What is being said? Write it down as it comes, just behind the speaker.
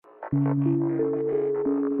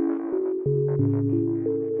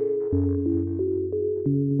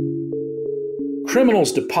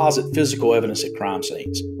Criminals deposit physical evidence at crime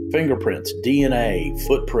scenes, fingerprints, DNA,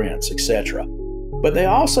 footprints, etc. But they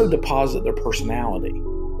also deposit their personality,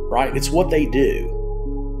 right? It's what they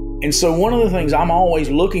do. And so one of the things I'm always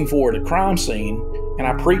looking for at a crime scene, and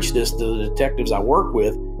I preach this to the detectives I work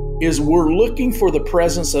with, is we're looking for the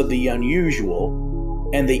presence of the unusual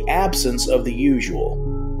and the absence of the usual.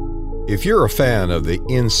 If you're a fan of the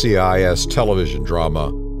NCIS television drama,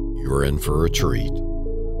 you're in for a treat.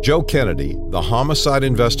 Joe Kennedy, the homicide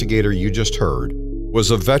investigator you just heard, was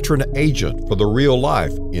a veteran agent for the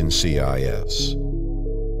real-life NCIS.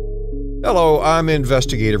 Hello, I'm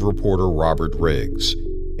investigative reporter Robert Riggs.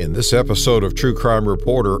 In this episode of True Crime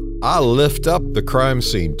Reporter, I lift up the crime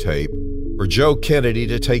scene tape for Joe Kennedy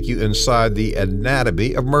to take you inside the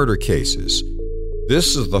anatomy of murder cases.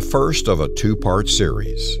 This is the first of a two-part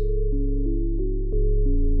series.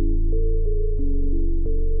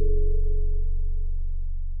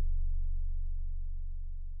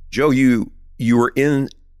 Joe, you were in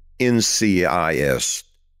NCIS.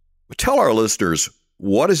 Tell our listeners,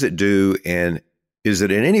 what does it do, and is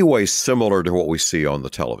it in any way similar to what we see on the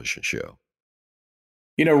television show?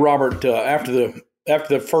 You know, Robert, after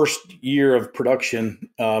the first year of production,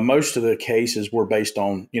 most of the cases were based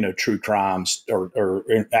on, true crimes or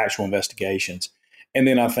actual investigations. And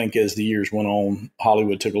then I think as the years went on,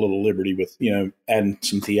 Hollywood took a little liberty with, adding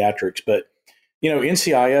some theatrics. But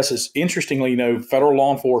NCIS is, interestingly, federal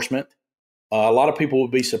law enforcement. A lot of people would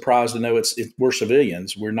be surprised to know we're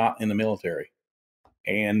civilians. We're not in the military.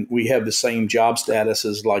 And we have the same job status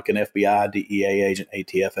as like an FBI, DEA agent,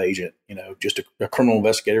 ATF agent, just a criminal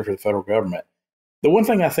investigator for the federal government. The one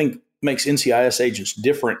thing I think makes NCIS agents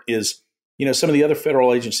different is, some of the other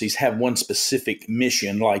federal agencies have one specific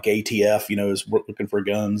mission, like ATF, is looking for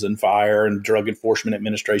guns and fire, and Drug Enforcement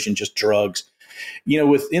Administration, just drugs.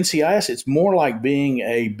 With NCIS, it's more like being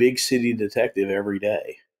a big city detective every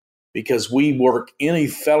day, because we work in a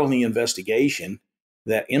felony investigation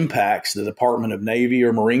that impacts the Department of Navy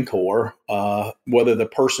or Marine Corps, whether the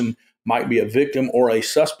person might be a victim or a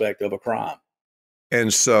suspect of a crime.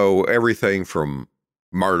 And so everything from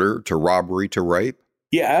murder to robbery to rape?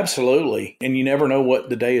 Yeah, absolutely. And you never know what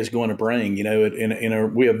the day is going to bring.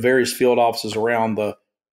 We have various field offices around the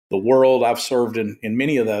world. I've served in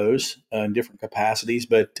many of those in different capacities,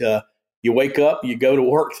 but you wake up, you go to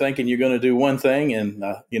work thinking you're going to do one thing, and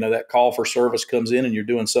that call for service comes in and you're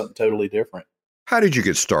doing something totally different. How did you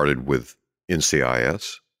get started with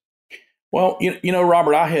NCIS? Well,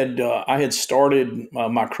 Robert, I had started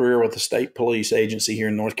my career with the state police agency here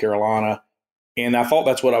in North Carolina, and I thought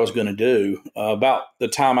that's what I was going to do. About the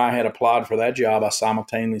time I had applied for that job, I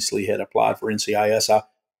simultaneously had applied for NCIS.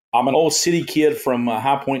 I'm an old city kid from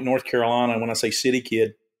High Point, North Carolina. And when I say city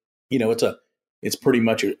kid, it's pretty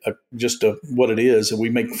much just what it is. We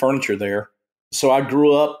make furniture there. So I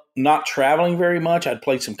grew up not traveling very much. I'd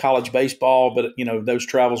played some college baseball, but those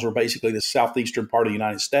travels were basically the southeastern part of the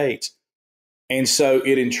United States. And so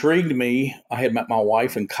it intrigued me. I had met my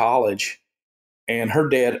wife in college, and her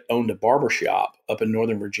dad owned a barbershop up in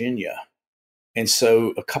Northern Virginia. And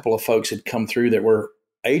so a couple of folks had come through that were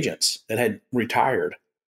agents that had retired,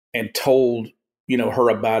 and told, her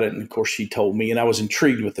about it. And of course she told me, and I was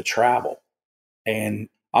intrigued with the travel. And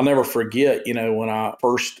I'll never forget, when I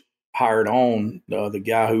first hired on, the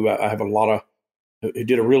guy who I have who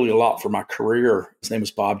did a lot for my career. His name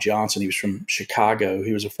was Bob Johnson. He was from Chicago.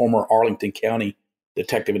 He was a former Arlington County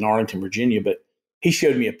detective in Arlington, Virginia, but he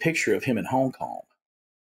showed me a picture of him in Hong Kong,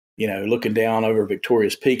 looking down over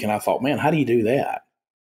Victoria's Peak. And I thought, man, how do you do that?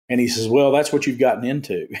 And he says, well, that's what you've gotten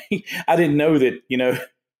into. I didn't know that,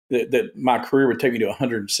 that my career would take me to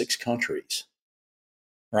 106 countries,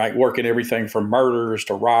 right? Working everything from murders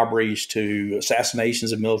to robberies to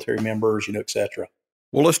assassinations of military members, et cetera.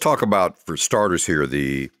 Well, let's talk about, for starters here,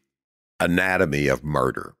 the anatomy of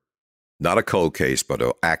murder. Not a cold case, but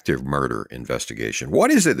an active murder investigation.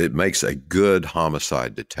 What is it that makes a good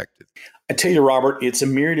homicide detective? I tell you, Robert, it's a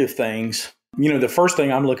myriad of things. The first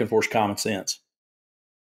thing I'm looking for is common sense,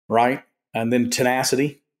 right? And then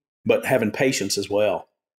tenacity, but having patience as well.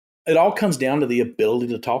 It all comes down to the ability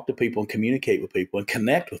to talk to people and communicate with people and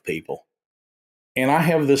connect with people. And I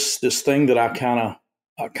have this thing that I kind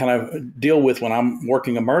of deal with when I'm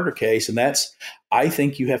working a murder case, and that's, I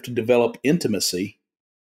think you have to develop intimacy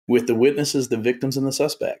with the witnesses, the victims, and the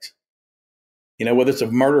suspects. Whether it's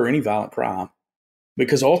a murder or any violent crime,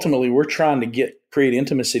 because ultimately we're trying to create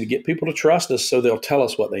intimacy to get people to trust us, so they'll tell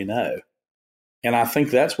us what they know. And I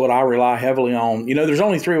think that's what I rely heavily on. There's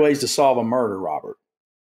only 3 ways to solve a murder, Robert.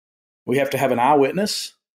 We have to have an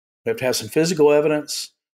eyewitness, We have to have some physical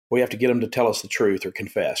evidence. We have to get them to tell us the truth or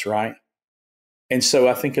confess, right? And so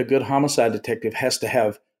I think a good homicide detective has to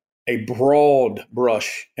have a broad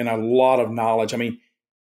brush and a lot of knowledge. I mean,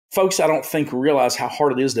 folks, I don't think realize how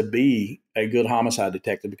hard it is to be a good homicide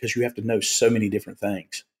detective because you have to know so many different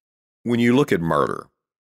things. When you look at murder,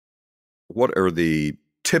 what are the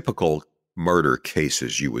typical murder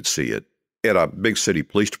cases you would see at a big city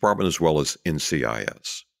police department as well as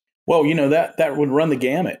NCIS? Well, that would run the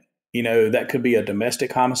gamut. That could be a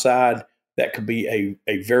domestic homicide. That could be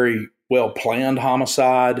a very well-planned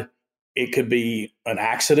homicide. It could be an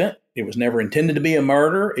accident. It was never intended to be a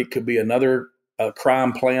murder. It could be another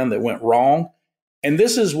crime plan that went wrong. And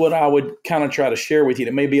this is what I would kind of try to share with you.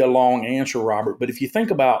 It may be a long answer, Robert, but if you think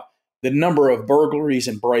about the number of burglaries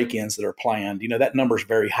and break-ins that are planned, that number is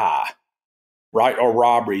very high, right? Or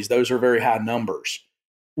robberies, those are very high numbers.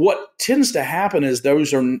 What tends to happen is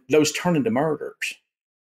those turn into murders.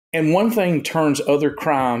 And one thing turns other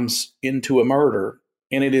crimes into a murder,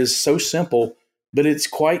 and it is so simple, but it's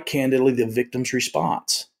quite candidly the victim's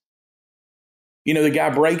response. The guy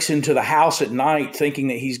breaks into the house at night thinking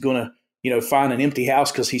that he's going to, find an empty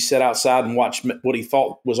house because he sat outside and watched what he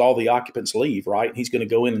thought was all the occupants leave, right? He's going to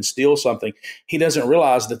go in and steal something. He doesn't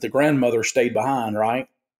realize that the grandmother stayed behind, right?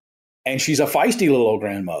 And she's a feisty little old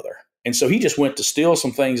grandmother. And so he just went to steal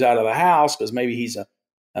some things out of the house because maybe he's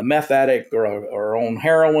a meth addict or on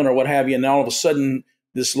heroin or what have you. And all of a sudden,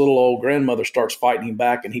 this little old grandmother starts fighting him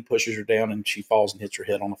back and he pushes her down and she falls and hits her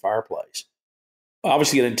head on the fireplace.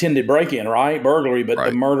 Obviously an intended break-in, right? Burglary, but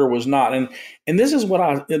the murder was not. And this is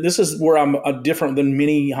where I'm different than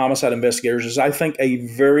many homicide investigators is I think a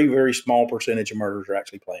very, very small percentage of murders are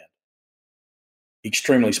actually planned.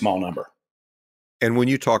 Extremely small number. And when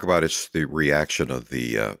you talk about it's the reaction of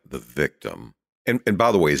the victim, and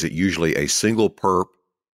by the way, is it usually a single perp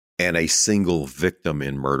and a single victim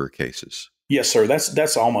in murder cases? Yes, sir.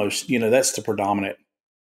 That's almost, that's the predominant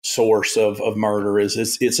source of murder is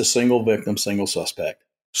it's a single victim, single suspect.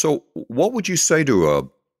 So what would you say to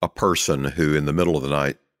a person who in the middle of the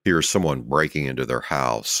night hears someone breaking into their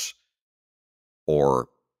house or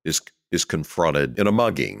is confronted in a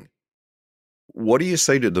mugging? What do you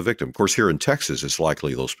say to the victim? Of course, here in Texas, it's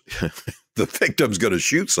likely the victim's going to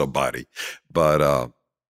shoot somebody. But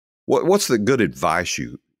what's the good advice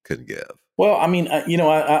you can give? Well, I mean,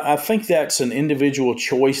 I think that's an individual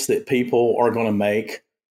choice that people are going to make.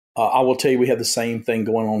 I will tell you, we have the same thing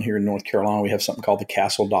going on here in North Carolina. We have something called the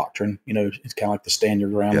Castle Doctrine. It's kind of like the stand your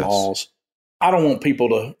ground laws. I don't want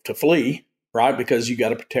people to flee, right? Because you got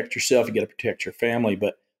to protect yourself, you got to protect your family.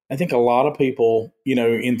 But I think a lot of people,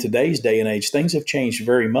 in today's day and age, things have changed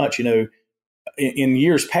very much. In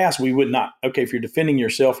years past, we would not, if you're defending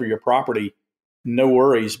yourself or your property, no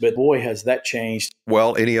worries. But boy, has that changed.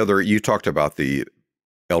 Well, you talked about the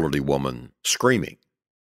elderly woman screaming.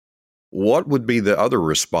 What would be the other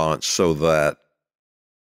response so that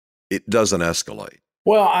it doesn't escalate?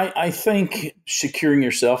 Well, I think securing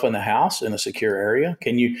yourself in the house in a secure area.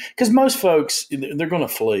 Because most folks, they're going to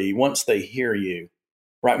flee once they hear you,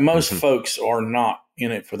 right? Most folks are not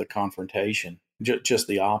in it for the confrontation, just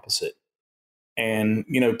the opposite. And,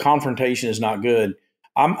 confrontation is not good.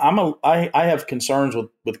 I have concerns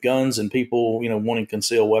with guns and people, wanting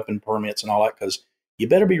concealed weapon permits and all that, because you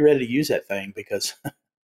better be ready to use that thing because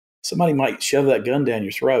somebody might shove that gun down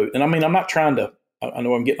your throat. And I mean, I'm not trying to, I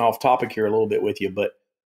know I'm getting off topic here a little bit with you, but,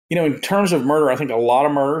 in terms of murder, I think a lot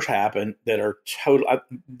of murders happen that are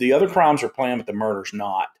the other crimes are planned, but the murder's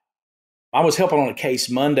not. I was helping on a case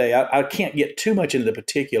Monday. I can't get too much into the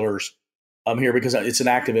particulars here because it's an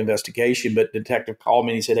active investigation, but the detective called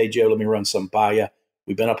me and he said, "Hey, Joe, let me run something by you.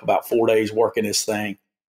 We've been up about 4 days working this thing."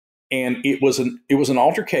 And it was an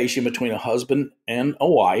altercation between a husband and a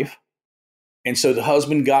wife. And so the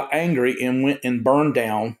husband got angry and went and burned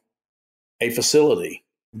down a facility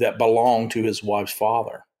that belonged to his wife's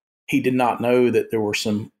father. He did not know that there were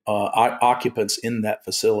some occupants in that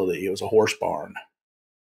facility. It was a horse barn,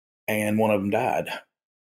 and one of them died.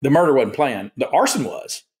 The murder wasn't planned. The arson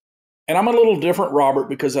was. And I'm a little different, Robert,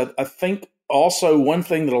 because I think also one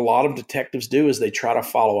thing that a lot of detectives do is they try to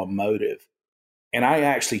follow a motive. And I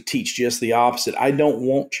actually teach just the opposite. I don't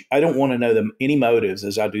want to know any motives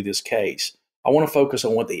as I do this case. I want to focus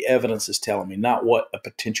on what the evidence is telling me, not what a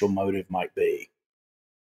potential motive might be.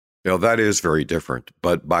 That is very different.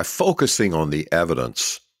 But by focusing on the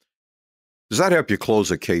evidence, does that help you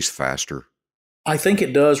close a case faster? I think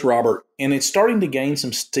it does, Robert. And it's starting to gain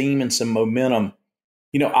some steam and some momentum.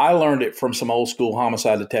 I learned it from some old school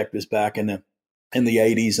homicide detectives back in the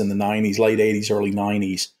 80s and the 90s, late 80s, early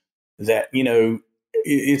 90s, that,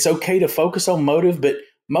 it's okay to focus on motive, but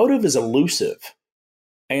motive is elusive.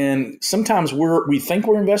 And sometimes we think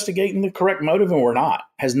we're investigating the correct motive and we're not.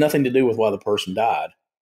 It has nothing to do with why the person died.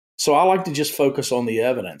 So I like to just focus on the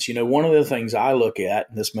evidence. One of the things I look at,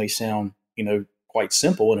 and this may sound, quite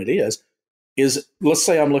simple, and it is let's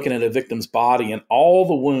say I'm looking at a victim's body and all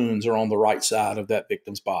the wounds are on the right side of that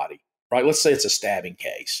victim's body, right? Let's say it's a stabbing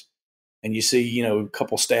case and you see, a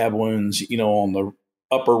couple stab wounds, on the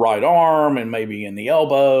upper right arm and maybe in the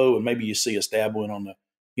elbow, and maybe you see a stab wound on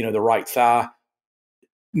the right thigh.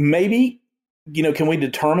 Maybe, can we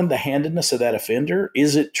determine the handedness of that offender?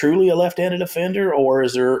 Is it truly a left-handed offender, or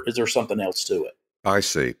is there something else to it? I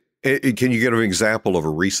see. Can you give an example of a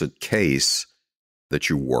recent case that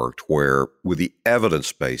you worked where, with the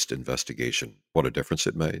evidence-based investigation, what a difference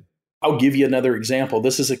it made? I'll give you another example.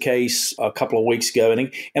 This is a case a couple of weeks ago, and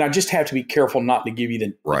I just have to be careful not to give you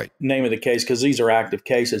the name of the case because these are active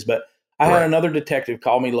cases. But I had another detective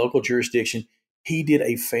call me, local jurisdiction. He did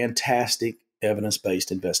a fantastic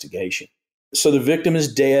evidence-based investigation. So the victim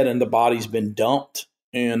is dead and the body's been dumped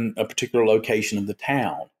in a particular location of the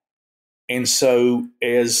town. And so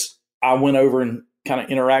as I went over and kind of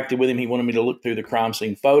interacted with him, he wanted me to look through the crime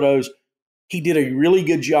scene photos. He did a really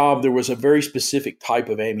good job. There was a very specific type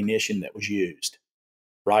of ammunition that was used,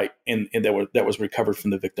 right? And that was recovered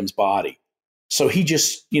from the victim's body. So he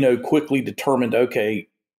just, quickly determined, okay,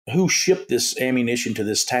 who shipped this ammunition to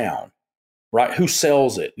this town, right? Who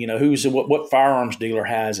sells it? What firearms dealer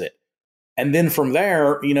has it? And then from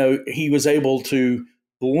there, he was able to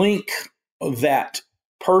link that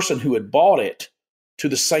person who had bought it to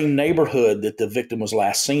the same neighborhood that the victim was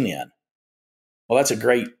last seen in. Well, that's a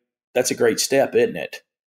great step, isn't it?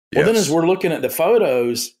 Well, then as we're looking at the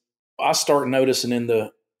photos, I start noticing in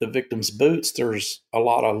the victim's boots, there's a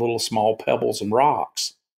lot of little small pebbles and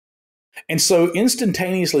rocks. And so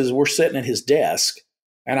instantaneously, as we're sitting at his desk,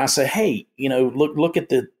 and I say, hey, look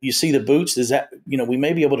at you see the boots? Is that, we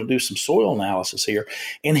may be able to do some soil analysis here.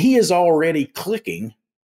 And he is already clicking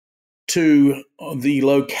to the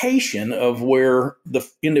location of where the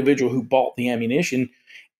individual who bought the ammunition.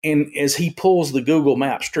 And as he pulls the Google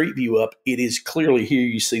Maps Street View up, it is clearly here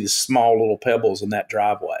you see the small little pebbles in that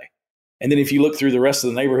driveway. And then if you look through the rest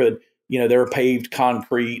of the neighborhood, there are paved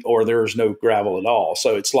concrete or there's no gravel at all.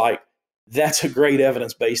 So it's like, that's a great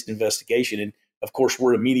evidence-based investigation. And of course,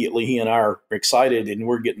 he and I are excited, and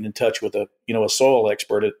we're getting in touch with a soil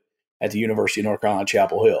expert at the University of North Carolina,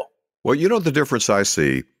 Chapel Hill. Well, the difference I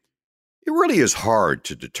see, it really is hard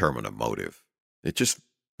to determine a motive. It just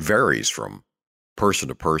varies from person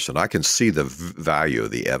to person. I can see the value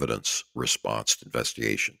of the evidence response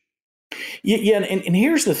investigation. Yeah, and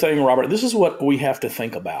here's the thing, Robert. This is what we have to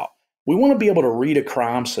think about. We want to be able to read a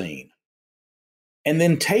crime scene and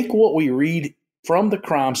then take what we read from the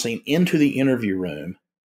crime scene into the interview room,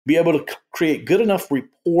 be able to create good enough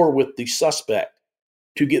rapport with the suspect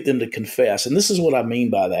to get them to confess. And this is what I mean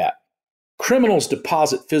by that. Criminals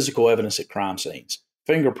deposit physical evidence at crime scenes,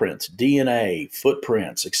 fingerprints, DNA,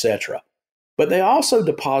 footprints, etc. But they also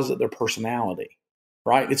deposit their personality,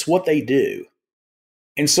 right? It's what they do.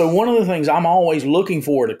 And so one of the things I'm always looking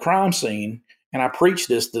for at a crime scene, and I preach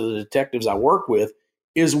this to the detectives I work with,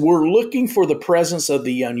 is we're looking for the presence of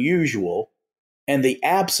the unusual and the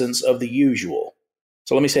absence of the usual.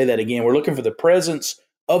 So let me say that again. We're looking for the presence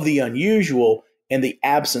of the unusual and the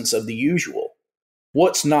absence of the usual.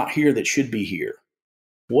 What's not here that should be here?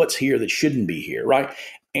 What's here that shouldn't be here, right?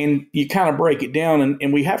 And you kind of break it down,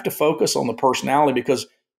 and we have to focus on the personality because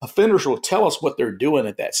offenders will tell us what they're doing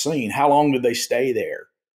at that scene. How long did they stay there?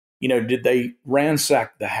 Did they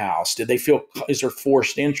ransack the house? Is there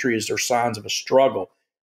forced entry? Is there signs of a struggle?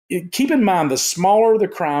 Keep in mind, the smaller the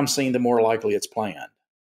crime scene, the more likely it's planned.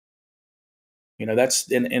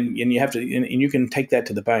 That's and you have to and you can take that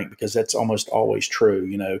to the bank because that's almost always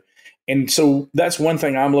true. And so that's one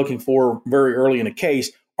thing I'm looking for very early in a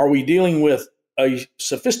case. Are we dealing with a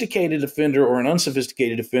sophisticated offender or an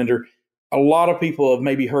unsophisticated offender? A lot of people have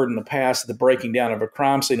maybe heard in the past the breaking down of a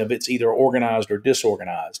crime scene of it's either organized or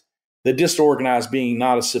disorganized. The disorganized being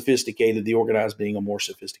not as sophisticated, the organized being a more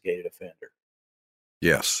sophisticated offender.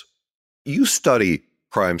 Yes. You study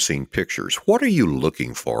crime scene pictures. What are you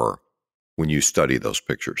looking for when you study those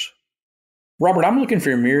pictures? Robert, I'm looking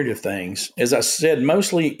for a myriad of things. As I said,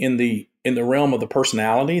 mostly in the realm of the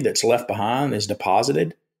personality that's left behind is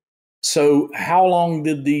deposited. So how long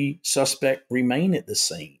did the suspect remain at the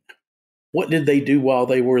scene? What did they do while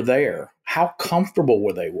they were there? How comfortable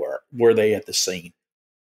were they at the scene?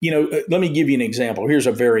 Let me give you an example. Here's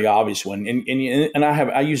a very obvious one, and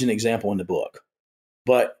I use an example in the book.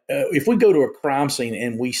 But if we go to a crime scene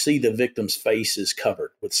and we see the victim's face is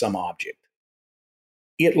covered with some object,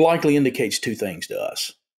 it likely indicates two things to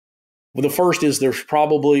us. Well, the first is there's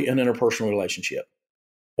probably an interpersonal relationship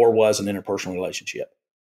or was an interpersonal relationship.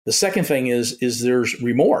 The second thing is there's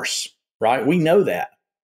remorse, right? We know that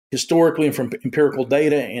historically and from empirical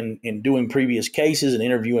data and doing previous cases and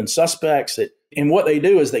interviewing suspects and what they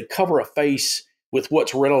do is they cover a face with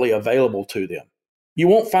what's readily available to them. You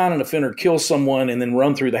won't find an offender kill someone and then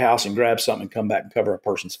run through the house and grab something and come back and cover a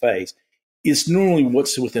person's face. It's normally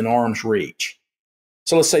what's within arm's reach.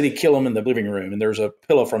 So let's say they kill them in the living room and there's a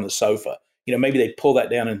pillow from the sofa. Maybe they pull that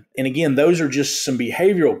down. And again, those are just some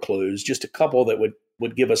behavioral clues, just a couple that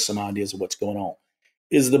would give us some ideas of what's going on.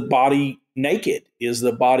 Is the body naked? Is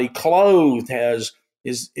the body clothed? Is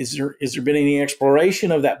there been any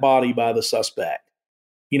exploration of that body by the suspect?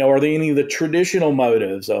 Are there any of the traditional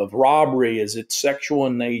motives of robbery? Is it sexual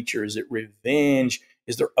in nature? Is it revenge?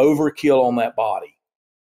 Is there overkill on that body?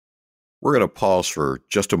 We're going to pause for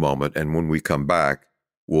just a moment, and when we come back,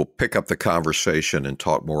 we'll pick up the conversation and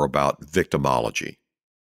talk more about victimology.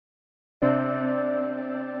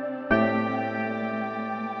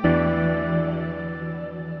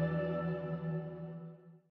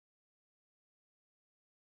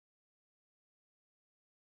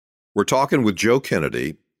 We're talking with Joe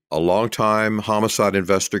Kennedy, a longtime homicide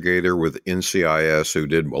investigator with NCIS who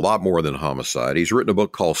did a lot more than homicide. He's written a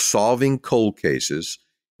book called Solving Cold Cases,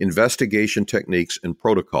 Investigation Techniques and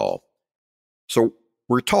Protocol. So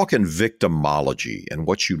we're talking victimology and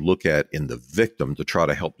what you look at in the victim to try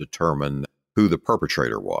to help determine who the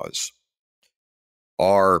perpetrator was.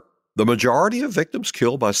 Are the majority of victims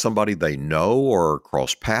killed by somebody they know or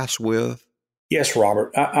cross paths with? Yes,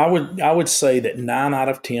 Robert. I would say that 9 out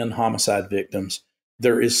of 10 homicide victims,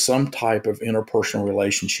 there is some type of interpersonal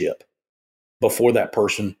relationship before that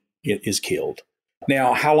person is killed.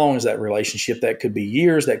 Now, how long is that relationship? That could be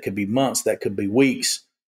years, that could be months, that could be weeks.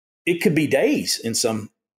 It could be days in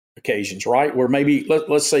some occasions, right? Where maybe,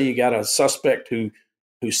 let's say you got a suspect who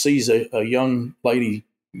sees a young lady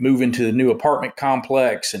move into the new apartment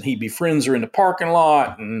complex and he befriends her in the parking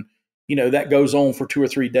lot and that goes on for 2 or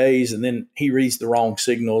 3 days, and then he reads the wrong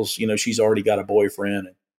signals. She's already got a boyfriend,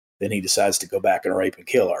 and then he decides to go back and rape and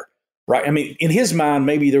kill her, right? I mean, in his mind,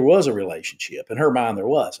 maybe there was a relationship. In her mind, there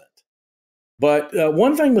wasn't. But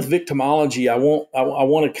one thing with victimology, I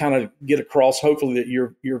want to kind of get across, hopefully that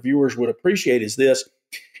your viewers would appreciate, is this: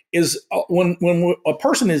 when a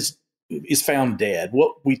person is found dead,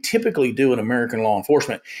 what we typically do in American law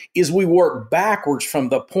enforcement is we work backwards from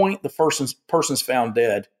the point the person's found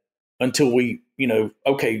dead until we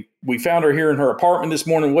found her here in her apartment this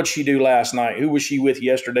morning. What'd she do last night? Who was she with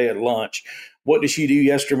yesterday at lunch? What did she do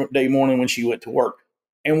yesterday morning when she went to work?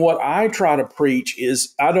 And what I try to preach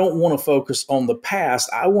is I don't want to focus on the past.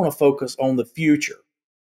 I want to focus on the future.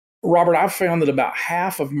 Robert, I've found that about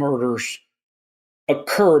half of murders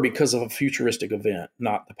occur because of a futuristic event,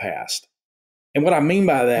 not the past. And what I mean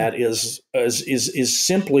by that is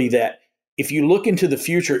simply that if you look into the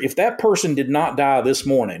future, if that person did not die this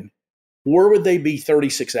morning, where would they be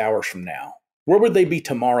 36 hours from now? Where would they be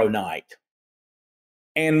tomorrow night?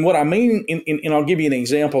 And what I mean, and I'll give you an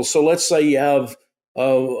example. So let's say you have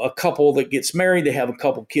a couple that gets married, they have a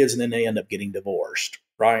couple kids, and then they end up getting divorced,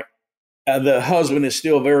 right? The husband is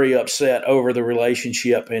still very upset over the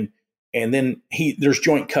relationship, and then there's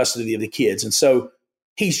joint custody of the kids. And so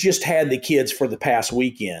he's just had the kids for the past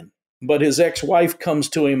weekend. But his ex-wife comes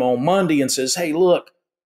to him on Monday and says, "Hey, look,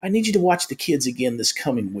 I need you to watch the kids again this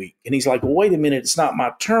coming week." And he's like, "Well, wait a minute, it's not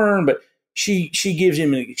my turn." But she gives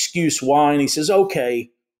him an excuse why, and he says, "Okay,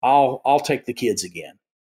 I'll take the kids again."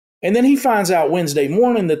 And then he finds out Wednesday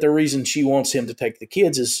morning that the reason she wants him to take the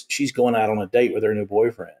kids is she's going out on a date with her new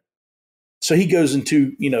boyfriend. So he goes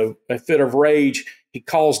into, a fit of rage. He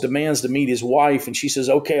demands to meet his wife, and she says,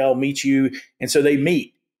 "Okay, I'll meet you." And so they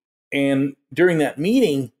meet. And during that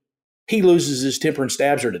meeting, he loses his temper and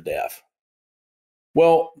stabs her to death.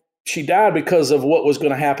 Well, she died because of what was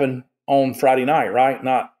going to happen on Friday night, right?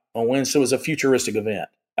 Not on Wednesday. So it was a futuristic event.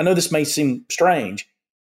 I know this may seem strange,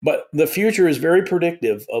 but the future is very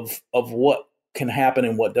predictive of what can happen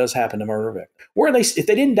and what does happen to murder victims. If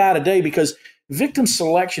they didn't die today, because victim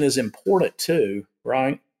selection is important too,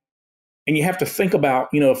 right? And you have to think about,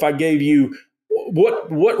 if I gave you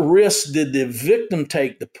what risks did the victim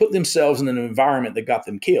take to put themselves in an environment that got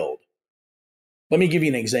them killed? Let me give you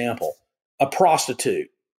an example. A prostitute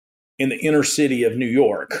in the inner city of New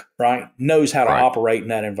York, right, knows how to operate in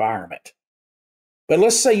that environment. But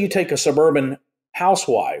let's say you take a suburban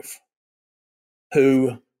housewife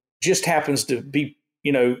who just happens to be,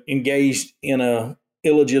 engaged in a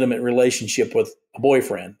illegitimate relationship with a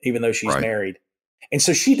boyfriend, even though she's married. And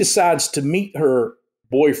so she decides to meet her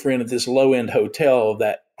boyfriend at this low-end hotel of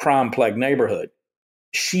that crime-plagued neighborhood.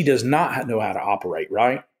 she does not know how to operate,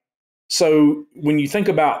 right? So when you think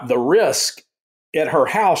about the risk at her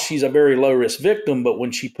house, she's a very low risk victim. But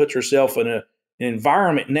when she puts herself in an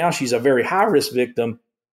environment, now she's a very high risk victim.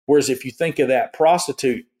 Whereas if you think of that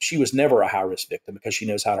prostitute, she was never a high risk victim because she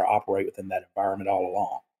knows how to operate within that environment all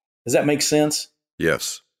along. Does that make sense?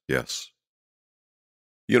 Yes, yes.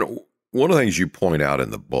 You know, one of the things you point out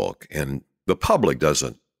in the book, and the public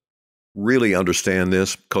doesn't really understand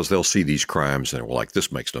this because they'll see these crimes and they're like,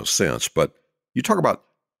 this makes no sense. But you talk about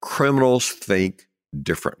criminals think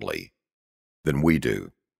differently than we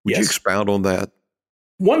do. Would you expound on that?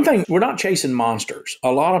 One thing, we're not chasing monsters.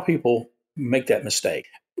 A lot of people make that mistake.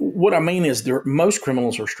 What I mean is most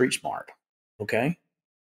criminals are street smart, okay?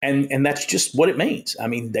 And that's just what it means. I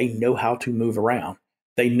mean, they know how to move around.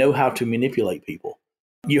 They know how to manipulate people.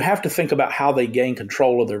 You have to think about how they gain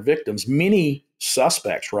control of their victims. Many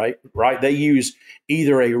suspects, right? They use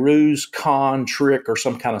either a ruse, con, trick, or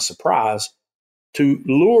some kind of surprise to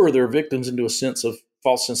lure their victims into a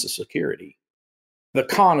false sense of security. The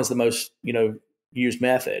con is the most, used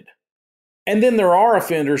method. And then there are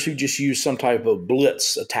offenders who just use some type of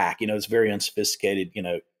blitz attack. It's very unsophisticated,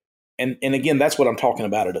 And again, that's what I'm talking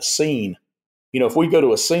about at a scene. If we go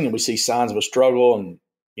to a scene and we see signs of a struggle and,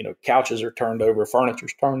 couches are turned over,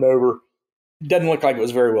 furniture's turned over, it doesn't look like it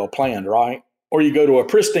was very well planned, right? Or you go to a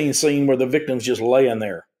pristine scene where the victim's just laying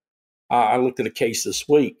there. I looked at a case this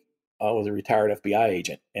week with a retired FBI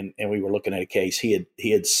agent, and we were looking at a case he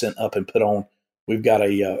had sent up and put on. We've got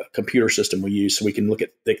a computer system we use so we can look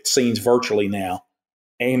at the scenes virtually now.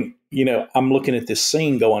 And, I'm looking at this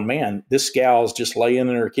scene going, man, this gal's just laying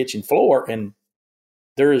in her kitchen floor and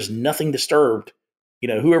there is nothing disturbed.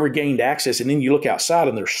 Whoever gained access, and then you look outside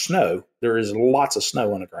and there's snow. There is lots of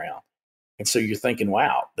snow on the ground. And so you're thinking,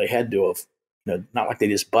 wow, they had to have, not like they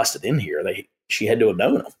just busted in here. She had to have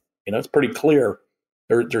known them. It's pretty clear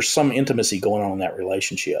there's some intimacy going on in that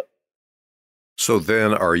relationship. So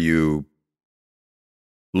then are you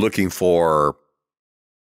looking for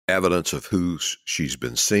evidence of who she's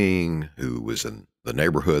been seeing, who was in the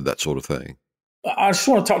neighborhood, that sort of thing? I just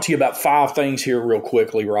want to talk to you about 5 things here real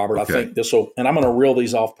quickly, Robert. Okay. I think this will, and I'm going to reel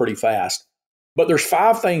these off pretty fast, but there's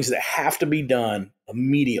 5 things that have to be done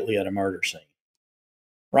immediately at a murder scene,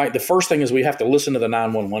 right? The first thing is we have to listen to the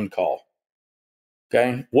 911 call.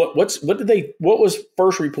 Okay. What was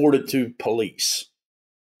first reported to police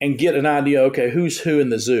and get an idea, okay, who's who in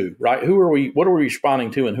the zoo, right? What are we responding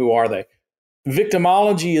to and who are they?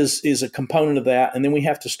 Victimology is a component of that. And then we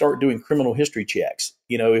have to start doing criminal history checks.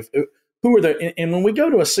 Who are there? And when we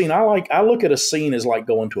go to a scene, I look at a scene as like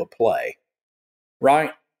going to a play,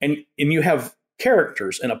 right? And you have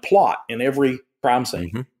characters and a plot in every crime scene.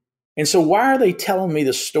 Mm-hmm. And so why are they telling me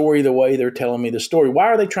the story the way they're telling me the story? Why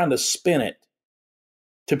are they trying to spin it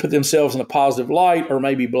to put themselves in a positive light or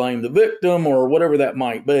maybe blame the victim or whatever that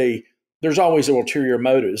might be? There's always ulterior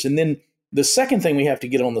motives. And then the second thing we have to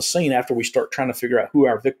get on the scene after we start trying to figure out who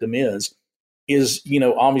our victim is,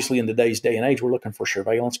 obviously in today's day and age, we're looking for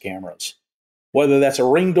surveillance cameras, whether that's a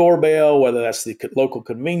Ring doorbell, whether that's the local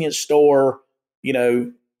convenience store,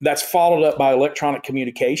 that's followed up by electronic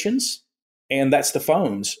communications, and that's the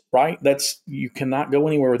phones, right? You cannot go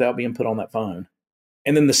anywhere without being put on that phone.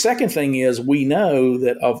 And then the second thing is we know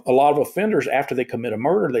that of a lot of offenders, after they commit a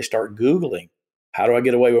murder, they start Googling, how do I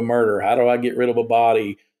get away with murder? How do I get rid of a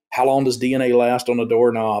body? How long does DNA last on a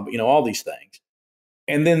doorknob? All these things.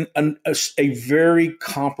 And then a very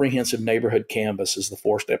comprehensive neighborhood canvas is the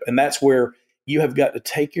 4th step. And that's where you have got to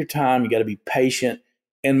take your time. You got to be patient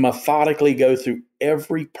and methodically go through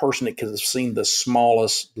every person that could have seen the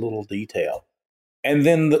smallest little detail. And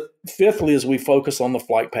then fifthly is we focus on the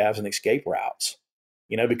flight paths and escape routes,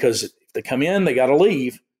 because if they come in, they got to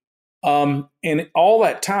leave. And all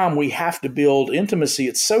that time we have to build intimacy.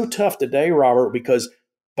 It's so tough today, Robert, because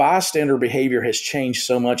bystander behavior has changed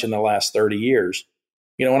so much in the last 30 years.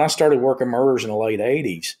 When I started working murders in the late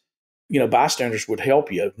 80s, bystanders would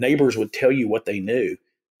help you. Neighbors would tell you what they knew.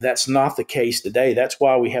 That's not the case today. That's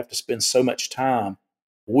why we have to spend so much time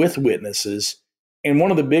with witnesses. And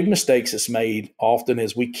one of the big mistakes that's made often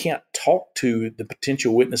is we can't talk to the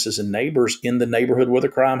potential witnesses and neighbors in the neighborhood where the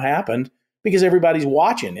crime happened because everybody's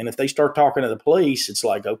watching. And if they start talking to the police, it's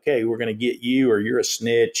like, okay, we're going to get you, or you're a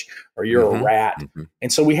snitch, or you're a rat. Mm-hmm.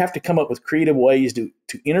 And so we have to come up with creative ways to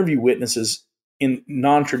interview witnesses in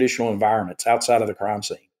non-traditional environments outside of the crime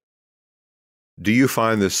scene. Do you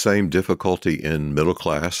find this same difficulty in middle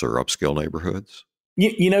class or upscale neighborhoods?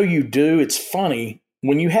 You do. It's funny.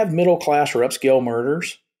 When you have middle class or upscale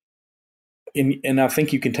murders, and I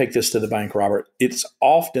think you can take this to the bank, Robert, it's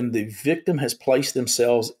often the victim has placed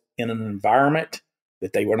themselves in an environment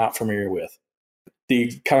that they were not familiar with.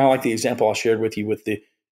 the kind of like the example I shared with you with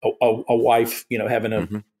a wife, having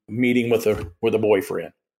a meeting with a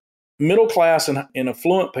boyfriend. Middle class and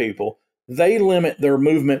affluent people, they limit their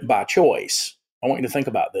movement by choice. I want you to think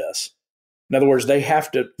about this. In other words, they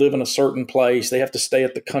have to live in a certain place. They have to stay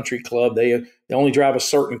at the country club. They only drive a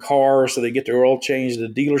certain car, so they get their oil changed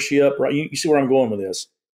at the dealership. Right? You see where I'm going with this,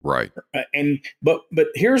 right? But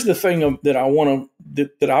here's the thing that I want to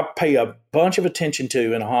that I pay a bunch of attention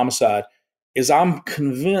to in a homicide is I'm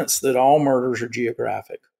convinced that all murders are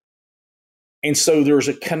geographic, and so there's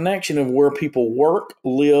a connection of where people work,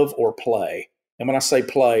 live, or play. And when I say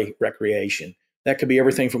play, recreation, that could be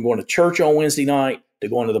everything from going to church on Wednesday night to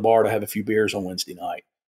going to the bar to have a few beers on Wednesday night.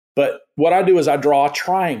 But what I do is I draw a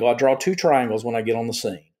triangle. I draw 2 triangles when I get on the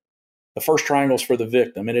scene. The first triangle is for the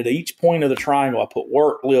victim. And at each point of the triangle, I put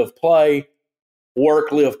work, live, play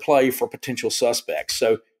for potential suspects.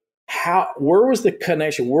 So where was the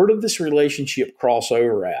connection? Where did this relationship cross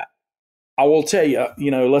over at? I will tell you,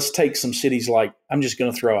 let's take some cities like, I'm just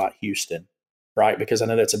going to throw out Houston, right? Because I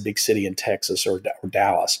know that's a big city in Texas or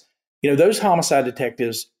Dallas. Those homicide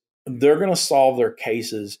detectives, they're going to solve their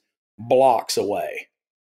cases blocks away,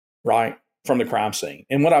 right, from the crime scene.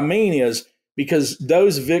 And what I mean is because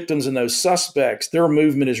those victims and those suspects, their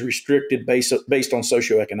movement is restricted based on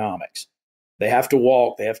socioeconomics. They have to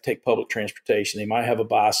walk. They have to take public transportation. They might have a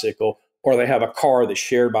bicycle, or they have a car that's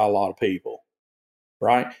shared by a lot of people,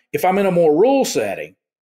 right? If I'm in a more rural setting,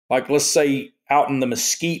 like let's say out in the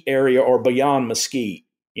Mesquite area or beyond Mesquite,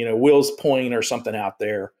 Wills Point or something out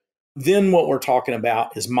there, then what we're talking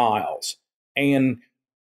about is miles. And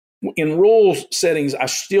in rural settings, I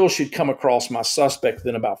still should come across my suspect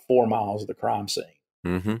within about 4 miles of the crime scene.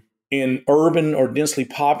 Mm-hmm. In urban or densely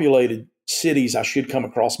populated cities, I should come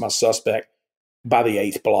across my suspect by the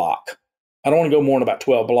 8th block. I don't want to go more than about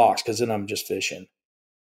 12 blocks because then I'm just fishing.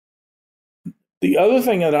 The other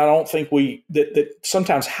thing that I don't think that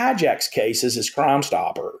sometimes hijacks cases is Crime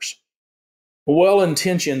Stoppers. Well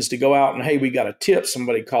intentions to go out and, hey, we got a tip.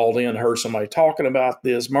 Somebody called in, heard somebody talking about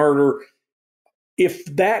this murder. If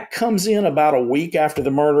that comes in about a week after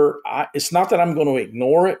the murder, it's not that I'm going to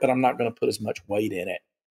ignore it, but I'm not going to put as much weight in it.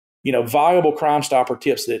 Viable Crime Stopper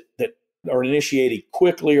tips that are initiated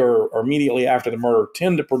quickly or immediately after the murder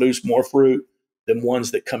tend to produce more fruit than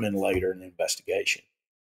ones that come in later in the investigation.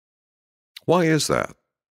 Why is that?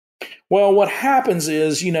 Well, what happens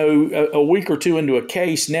is, a week or two into a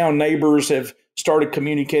case, now neighbors have started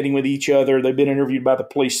communicating with each other. They've been interviewed by the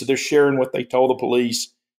police, so they're sharing what they told the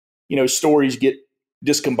police. Stories get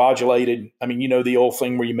discombobulated. I mean, the old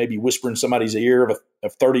thing where you may be whispering somebody's ear of a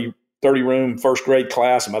 30 room first grade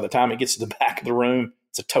class, and by the time it gets to the back of the room,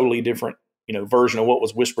 it's a totally different, version of what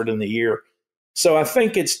was whispered in the ear. So I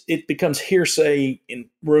think it becomes hearsay and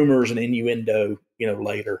rumors and innuendo,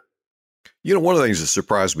 later. One of the things that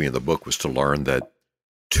surprised me in the book was to learn that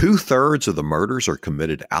 2/3 of the murders are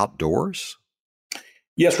committed outdoors.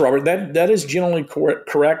 Yes, Robert, that is generally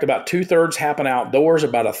correct. About 2/3 happen outdoors,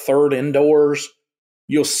 about 1/3 indoors.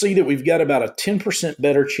 You'll see that we've got about a 10%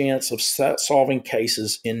 better chance of solving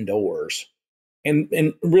cases indoors.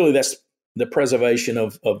 And really that's the preservation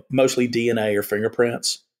of mostly DNA or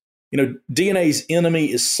fingerprints. DNA's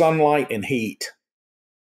enemy is sunlight and heat.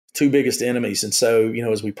 2 biggest enemies. And so,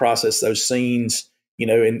 as we process those scenes,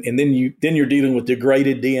 and then you're dealing with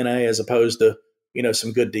degraded DNA as opposed to,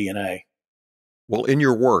 some good DNA. Well, in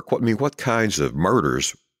your work, what kinds of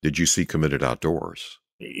murders did you see committed outdoors?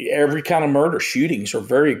 Every kind of murder. Shootings are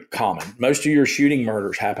very common. Most of your shooting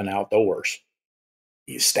murders happen outdoors.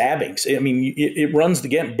 Stabbings. I mean, it runs the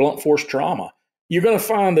gamut. Blunt force trauma. You're going to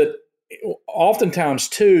find that oftentimes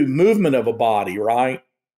too, movement of a body, right?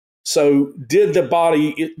 So did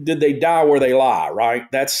they die where they lie, right?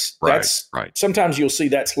 That's right. Sometimes you'll see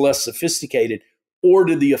that's less sophisticated. Or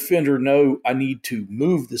did the offender know I need to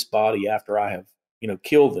move this body after I have,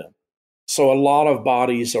 killed them? So a lot of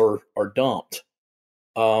bodies are dumped.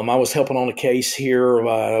 I was helping on a case here,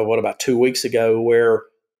 about 2 weeks ago where,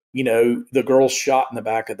 the girl's shot in the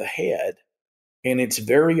back of the head. And it's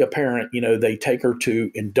very apparent, they take her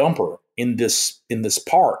to and dump her in this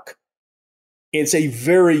park. It's a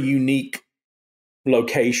very unique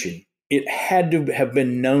location. It had to have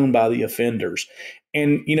been known by the offenders.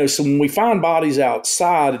 And, so when we find bodies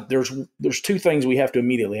outside, there's 2 things we have to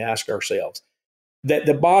immediately ask ourselves. That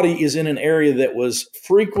the body is in an area that was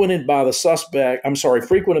frequented by the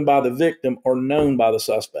victim or known by the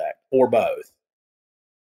suspect or both.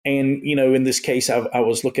 And, in this case, I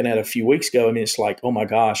was looking at a few weeks ago. I mean, it's like, oh my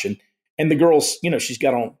gosh. And the girl's, she's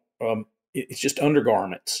got on, it's just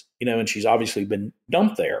undergarments, and she's obviously been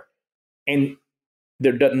dumped there. And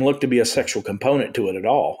there doesn't look to be a sexual component to it at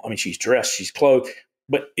all. I mean, she's dressed, she's clothed,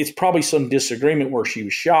 but it's probably some disagreement where she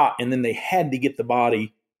was shot, and then they had to get the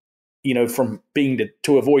body, from being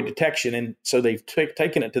to avoid detection. And so they've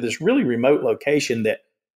taken it to this really remote location that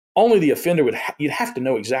only the offender you'd have to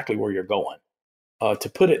know exactly where you're going to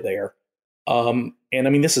put it there. And I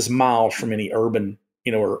mean, this is miles from any urban,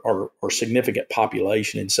 or significant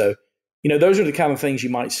population. And so, those are the kind of things you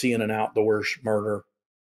might see in an outdoors murder.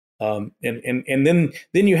 And then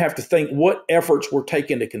you have to think what efforts were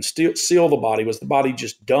taken to conceal the body. Was the body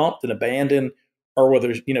just dumped and abandoned, or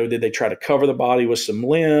whether, did they try to cover the body with some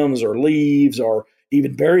limbs or leaves, or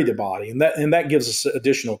even bury the body? And that gives us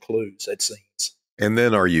additional clues, it seems. And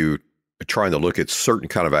then are you trying to look at certain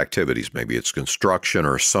kind of activities? Maybe it's construction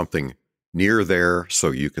or something near there,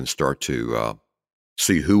 so you can start to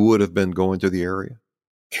see who would have been going to the area?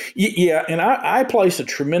 Yeah, and I place a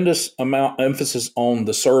tremendous amount of emphasis on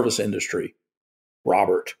the service industry,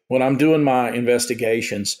 Robert, when I'm doing my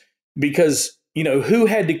investigations, because, who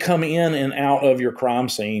had to come in and out of your crime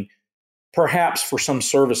scene, perhaps for some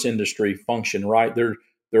service industry function, right?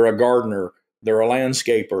 They're a gardener, they're a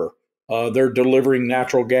landscaper, they're delivering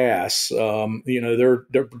natural gas, they're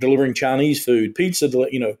delivering Chinese food, pizza,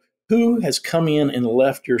 who has come in and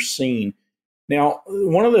left your scene. Now,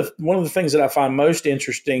 one of the things that I find most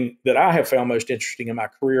interesting, that I have found most interesting in my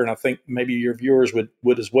career, and I think maybe your viewers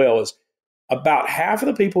would as well, is about half of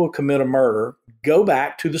the people who commit a murder go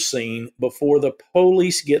back to the scene before the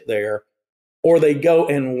police get there, or they go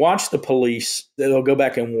and watch the police. They'll go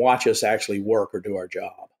back and watch us actually work or do our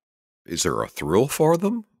job. Is there a thrill for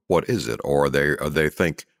them? What is it? Or they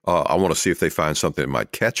think, I want to see if they find something that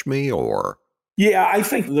might catch me, or? Yeah, I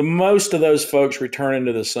think the most of those folks returning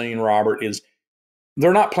to the scene, Robert, is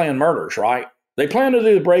they're not planning murders, right? They plan to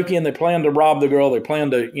do the break-in, they plan to rob the girl, they plan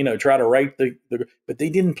to, try to rape the but they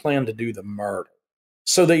didn't plan to do the murder.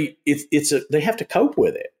 So they have to cope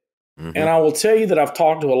with it. Mm-hmm. And I will tell you that I've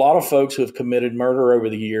talked to a lot of folks who have committed murder over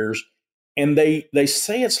the years, and they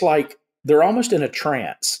say it's like they're almost in a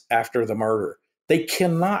trance after the murder. They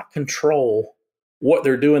cannot control what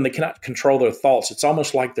they're doing. They cannot control their thoughts. It's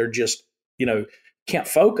almost like they're just, can't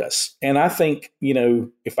focus. And I think,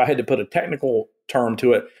 if I had to put a technical term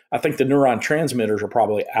to it, I think the neuron transmitters are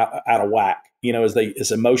probably out of whack,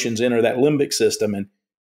 as emotions enter that limbic system.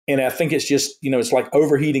 And I think it's just, it's like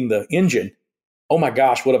overheating the engine. Oh my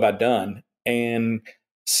gosh, what have I done? And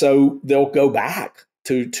so they'll go back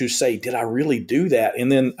to say, did I really do that?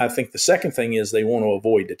 And then I think the second thing is they want to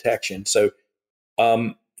avoid detection. So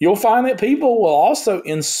you'll find that people will also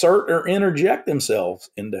insert or interject themselves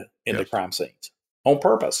into crime scenes on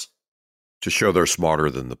purpose. To show they're smarter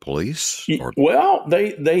than the police? Well,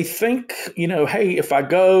 they think, hey, if I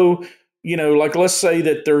go, like let's say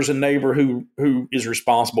that there's a neighbor who is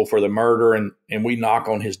responsible for the murder, and we knock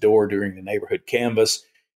on his door during the neighborhood canvass,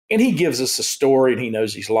 and he gives us a story and he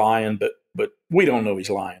knows he's lying, but we don't know he's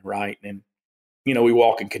lying, right? And, we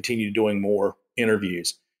walk and continue doing more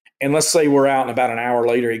interviews. And let's say we're out and about an hour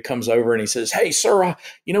later, he comes over and he says, hey, sir,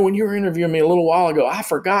 when you were interviewing me a little while ago, I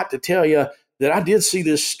forgot to tell you that I did see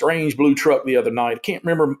this strange blue truck the other night. I can't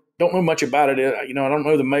remember, don't know much about it. I don't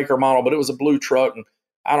know the make or model, but it was a blue truck. And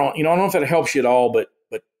I don't know if that helps you at all, but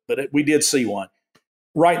we did see one.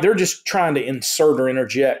 Right. They're just trying to insert or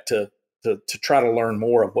interject to try to learn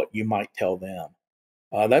more of what you might tell them.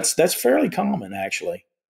 That's fairly common, actually.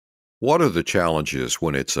 What are the challenges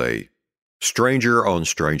when it's a stranger on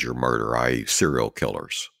stranger murder, i.e. serial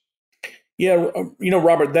killers? Yeah,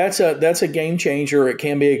 Robert, that's a game changer. It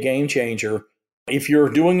can be a game changer. If you're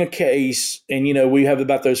doing a case and, we have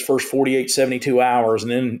about those first 48, 72 hours,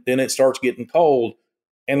 and then it starts getting cold.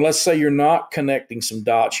 And let's say you're not connecting some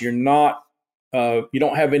dots. You're not, you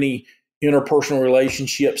don't have any interpersonal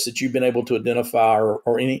relationships that you've been able to identify,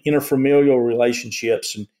 or any interfamilial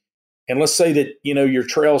relationships. And let's say that, your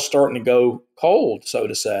trail's starting to go cold, so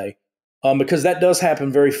to say, because that does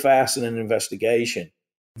happen very fast in an investigation.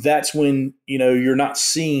 That's when, you're not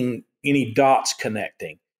seeing any dots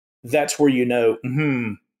connecting. That's where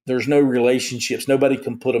there's no relationships. Nobody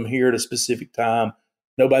can put them here at a specific time.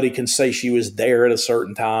 Nobody can say she was there at a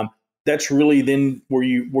certain time. That's really then where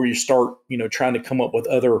you start, trying to come up with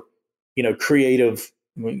other, creative,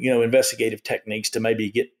 investigative techniques to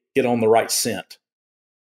maybe get on the right scent.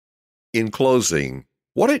 In closing,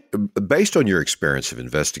 based on your experience of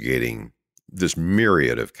investigating this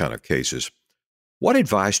myriad of kind of cases, what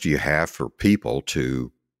advice do you have for people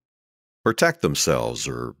to protect themselves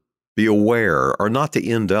or be aware, or not to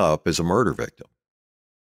end up as a murder victim?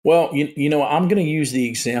 Well, I'm going to use the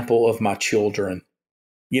example of my children.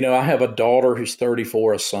 I have a daughter who's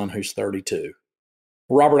 34, a son who's 32.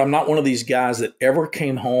 Robert, I'm not one of these guys that ever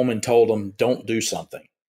came home and told them, don't do something.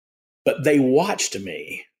 But they watched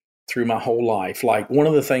me through my whole life. Like, one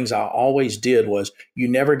of the things I always did was, you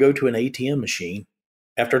never go to an ATM machine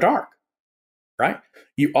after dark, right?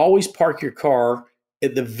 You always park your car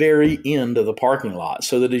at the very end of the parking lot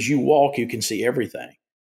so that as you walk, you can see everything.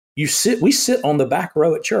 We sit on the back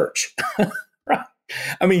row at church, right?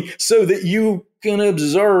 I mean, so that you can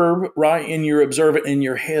observe, right? And you're observant and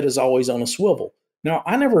your head is always on a swivel. Now,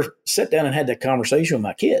 I never sat down and had that conversation with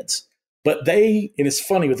my kids, but and it's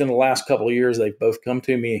funny, within the last couple of years, they've both come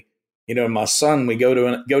to me. You know, my son, we go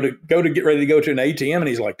to get ready to go to an ATM, and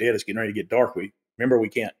he's like, Dad, it's getting ready to get dark. We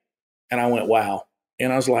can't. And I went, wow.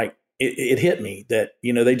 And I was like, it hit me that,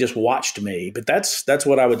 they just watched me. But that's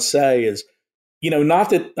what I would say is,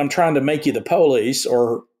 not that I'm trying to make you the police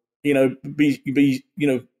or, be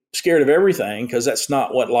scared of everything, because that's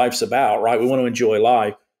not what life's about, right? We want to enjoy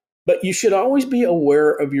life. But you should always be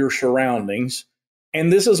aware of your surroundings.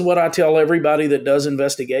 And this is what I tell everybody that does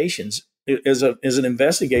investigations. As an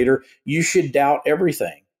investigator, you should doubt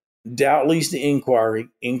everything. Doubt leads to inquiry.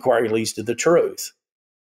 Inquiry leads to the truth.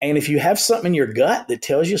 And if you have something in your gut that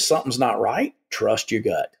tells you something's not right, trust your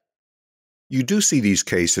gut. You do see these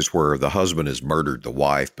cases where the husband has murdered the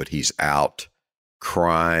wife, but he's out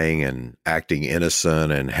crying and acting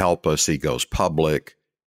innocent and helpless. He goes public.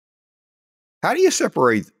 How do you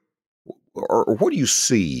separate, or what do you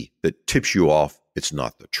see that tips you off it's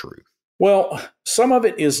not the truth? Well, some of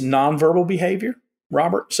it is nonverbal behavior,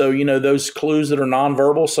 Robert. So, those clues that are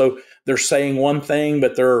nonverbal. So they're saying one thing,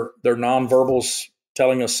 but they're nonverbals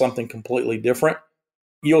telling us something completely different.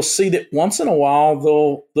 You'll see that once in a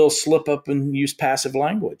while they'll slip up and use passive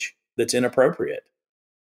language that's inappropriate,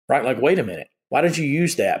 right? Like, wait a minute, why did you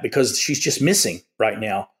use that? Because she's just missing right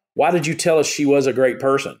now. Why did you tell us she was a great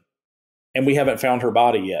person? And we haven't found her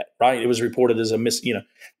body yet, right? It was reported as a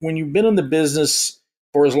when you've been in the business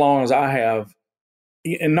for as long as I have,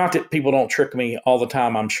 and not that people don't trick me all the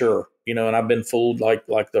time, I'm sure, and I've been fooled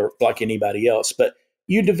like anybody else, but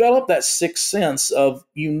you develop that sixth sense of,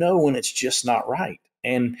 when it's just not right.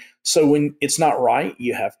 And so when it's not right,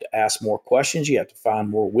 you have to ask more questions. You have to find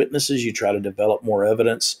more witnesses. You try to develop more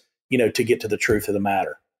evidence, to get to the truth of the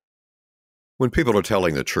matter. When people are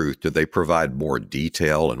telling the truth, do they provide more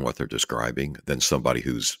detail in what they're describing than somebody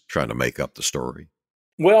who's trying to make up the story?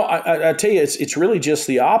 Well, I tell you, it's really just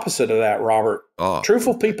the opposite of that, Robert.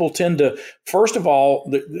 Truthful people tend to, first of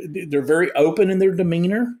all, they're very open in their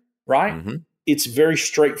demeanor, right? Mm-hmm. It's very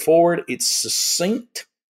straightforward. It's succinct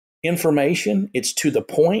information. It's to the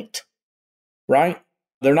point, right?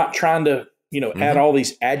 They're not trying to, add all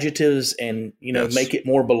these adjectives and, make it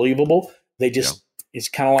more believable. They just, it's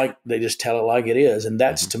kind of like they just tell it like it is. And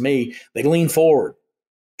that's, to me, they lean forward.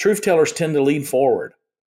 Truth tellers tend to lean forward,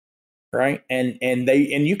 right? And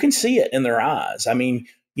you can see it in their eyes. I mean,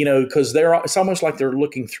 because it's almost like they're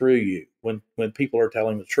looking through you when people are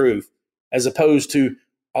telling the truth, as opposed to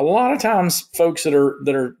a lot of times folks that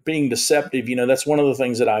are being deceptive. That's one of the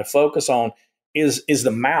things that I focus on is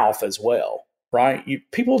the mouth as well, right?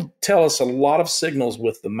 People tell us a lot of signals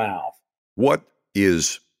with the mouth. What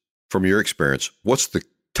is, from your experience, what's the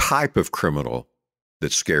type of criminal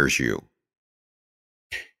that scares you?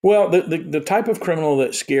 Well, the type of criminal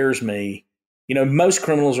that scares me, most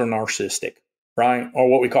criminals are narcissistic, right? Or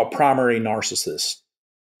what we call primary narcissists.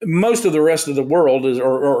 Most of the rest of the world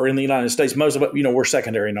or in the United States, most of it, we're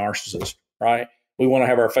secondary narcissists, right? We want to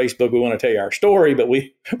have our Facebook, we want to tell you our story, but we're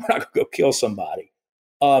not going to go kill somebody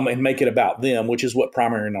and make it about them, which is what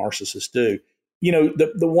primary narcissists do. The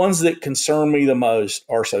ones that concern me the most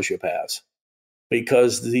are sociopaths,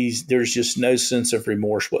 because there's just no sense of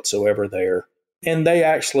remorse whatsoever there. And they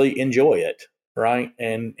actually enjoy it, right?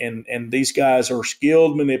 And these guys are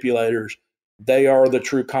skilled manipulators. They are the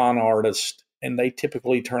true con artists, and they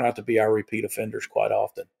typically turn out to be our repeat offenders quite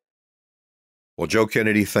often. Well, Joe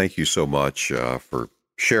Kennedy, thank you so much for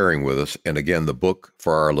sharing with us. And again, the book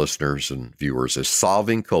for our listeners and viewers is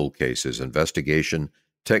Solving Cold Cases, Investigation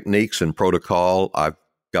Techniques and Protocol. I've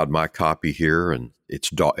got my copy here, and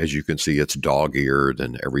it's, as you can see, it's dog-eared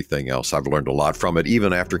and everything else. I've learned a lot from it,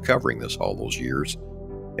 even after covering this all those years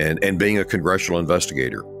and being a congressional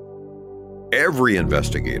investigator. Every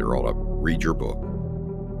investigator ought to read your book.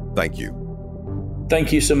 Thank you.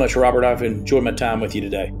 Thank you so much, Robert. I've enjoyed my time with you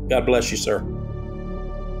today. God bless you, sir.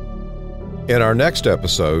 In our next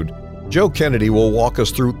episode, Joe Kennedy will walk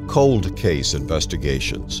us through cold case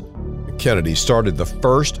investigations. Kennedy started the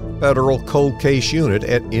first federal cold case unit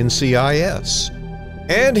at NCIS.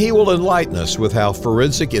 And he will enlighten us with how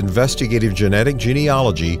forensic investigative genetic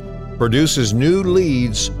genealogy produces new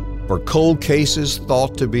leads for cold cases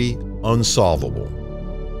thought to be unsolvable.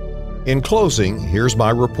 In closing, here's my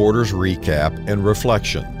reporter's recap and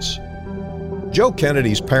reflections. Joe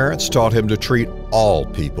Kennedy's parents taught him to treat all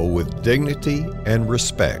people with dignity and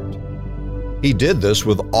respect. He did this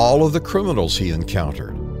with all of the criminals he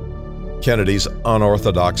encountered. Kennedy's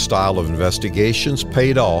unorthodox style of investigations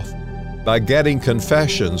paid off by getting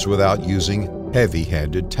confessions without using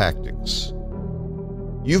heavy-handed tactics.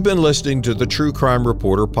 You've been listening to the True Crime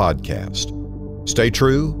Reporter podcast. Stay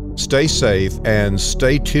true, stay safe, and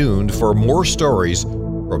stay tuned for more stories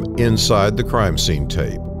from inside the crime scene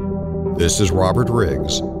tape. This is Robert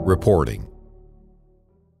Riggs reporting.